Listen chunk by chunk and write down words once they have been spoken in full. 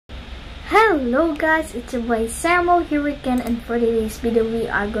Hello guys, it's your boy Samuel here again, and for today's video we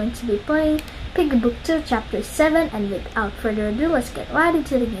are going to be playing Piggy Book 2 Chapter 7, and without further ado, let's get right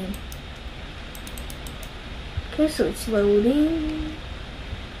into the game. Okay, so it's loading.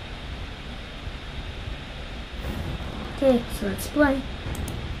 Okay, so let's play.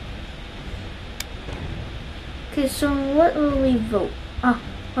 Okay, so what will we vote? Oh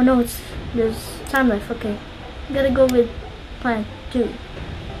no, there's time left. Okay, I'm gonna go with plan 2.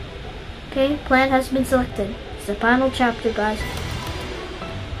 Okay, plan has been selected. It's the final chapter, guys.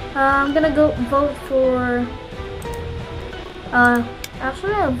 I'm gonna go vote for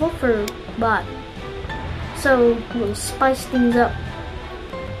actually I'll vote for bot, so we'll spice things up.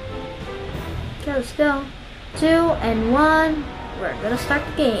 Okay, let's go. 2 and 1, we're gonna start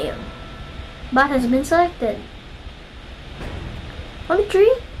the game. Bot has been selected. Only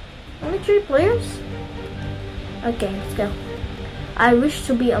three players? Okay, let's go. I wish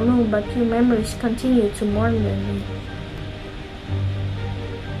to be alone, but your memories continue to mourn me.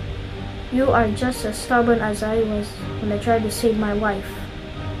 You are just as stubborn as I was when I tried to save my wife.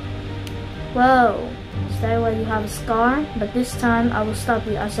 Whoa, is that why you have a scar? But this time I will stop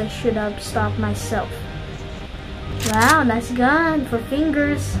you, as I should have stopped myself. Wow, nice gun for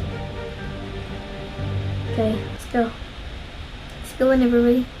fingers. Okay, let's go. Let's go in,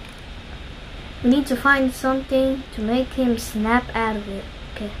 everybody. We need to find something to make him snap out of it.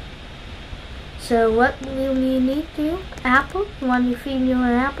 Okay. So what will we need to? Apple? You want me to feed you an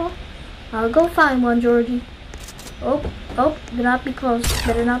apple? I'll go find one, Georgie. Oh, better not be close.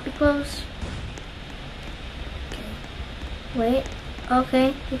 Better not be close. Okay. Wait.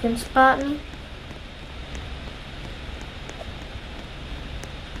 Okay, you can spot me.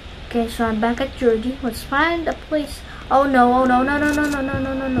 Okay, so I'm back at Georgie. Let's find a place. Oh no, oh no,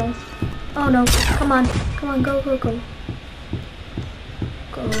 no. Oh no, come on, go. Go.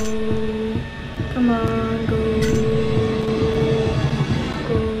 Come on, go.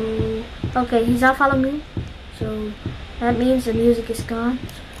 Okay, he's not following me. So that means the music is gone.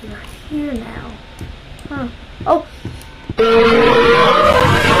 So we're here now. Huh. Oh!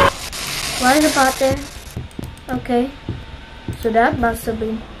 Why is the bot there? Okay. So that must have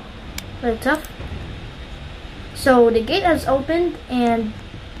been very tough. So the gate has opened and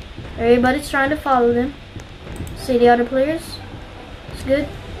everybody's trying to follow them. See the other players? It's good.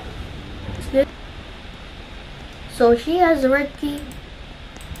 It's good. So she has the red key.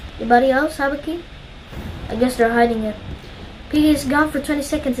 Anybody else have a key? I guess they're hiding it. Piggy is gone for 20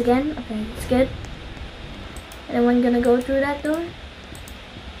 seconds again. Okay, it's good. Anyone gonna go through that door?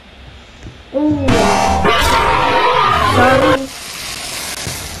 Ooh. Sorry.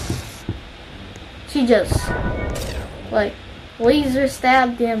 She just like laser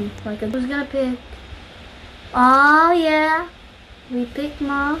stabbed him. Like, who's gonna pick? Oh yeah, we picked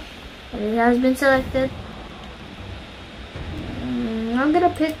Ma, and it has been selected. I'm gonna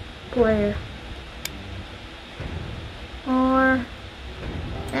pick player, or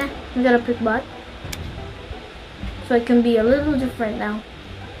I'm gonna pick bot, so it can be a little different now.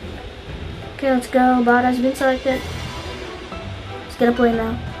 Okay, let's go. Bot has been selected. Let's get a play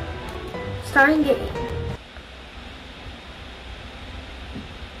now. Starting game.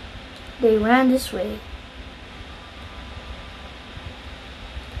 They ran this way.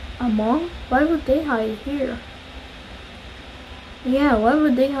 Among? Why would they hide here? Yeah, why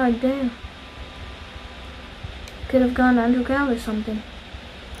would they hide there? Could have gone underground or something.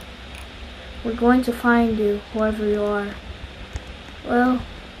 We're going to find you, whoever you are. Well,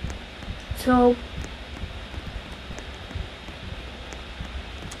 so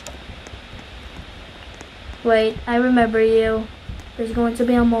wait, I remember you. There's going to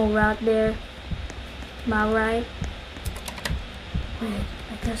be a mole right there. Am I right? Wait,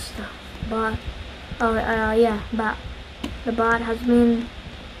 I guess the bot. Oh, yeah, bot. The bot has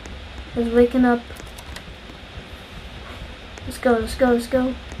waken up. Let's go.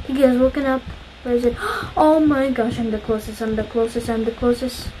 Piggy has woken up. Where is it? Oh my gosh, I'm the closest.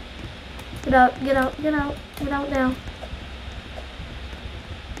 Get out now.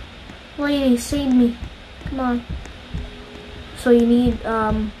 Lady, save me. Come on. So you need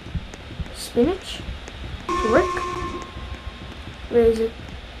spinach to work? Where is it?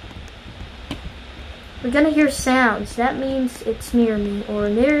 We're gonna hear sounds. That means it's near me or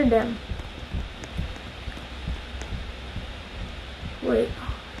near them. Wait,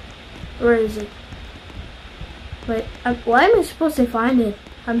 where is it? Wait, why am I supposed to find it?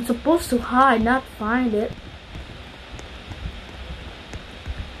 I'm supposed to hide, not find it.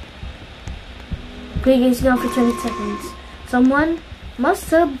 Piggy's gone for 20 seconds. Someone must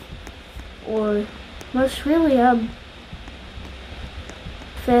have, or must really have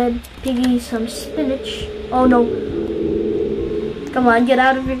Fed Piggy some spinach. Oh no. Come on, get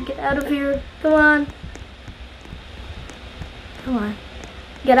out of here, get out of here. Come on. Come on.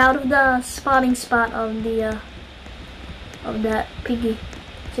 Get out of the spotting spot of the of that Piggy.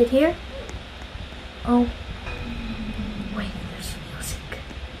 Is it here? Oh. Wait, there's music.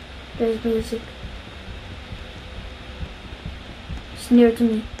 There's music. It's near to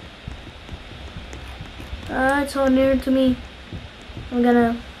me. It's all near to me. I'm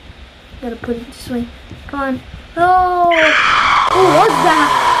gotta put it this way. Come on. Oh! Oh, what's that?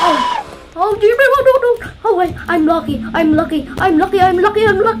 Oh, dear me, oh, no. Oh, wait, I'm lucky. I'm lucky. Come on, don't kill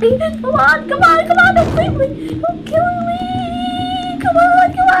me. Don't kill me. Come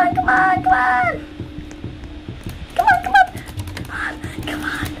on.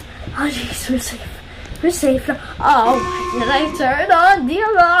 Oh, jeez, we're safe. We're safe now. Oh, why did I turn on the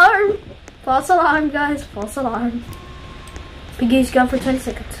alarm? False alarm, guys. False alarm. Piggy's gone for 20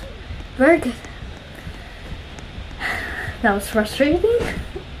 seconds. Very good. That was frustrating.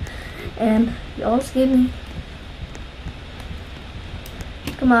 And you all scared me.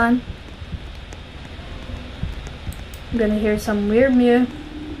 Come on. I'm gonna hear some weird mew.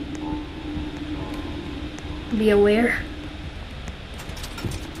 Be aware.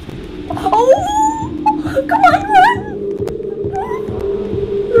 Oh! Come on,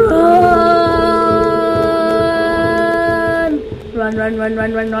 run!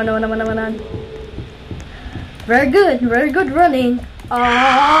 Run. Very good running.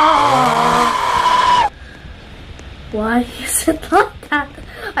 Why is it like that?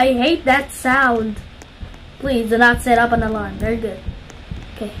 I hate that sound. Please do not set up an alarm. Very good.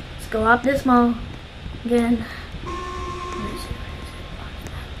 Okay, let's go up this mall again. Where is it?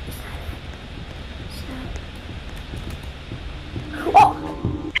 Is that it? Oh!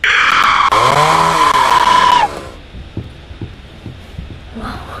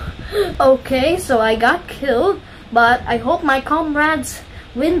 Okay, so I got killed, but I hope my comrades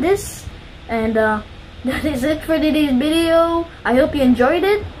win this. And that is it for today's video. I hope you enjoyed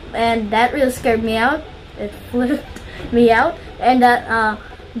it, and that really scared me out. It flipped me out, and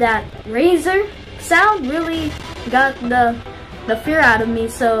that razor sound really got the fear out of me.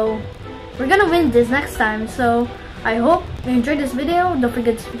 So we're gonna win this next time. So I hope you enjoyed this video. Don't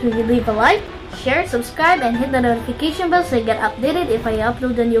forget to leave a like, share, subscribe, and hit the notification bell so you get updated if I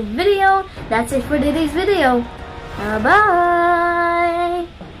upload a new video. That's it for today's video. Bye.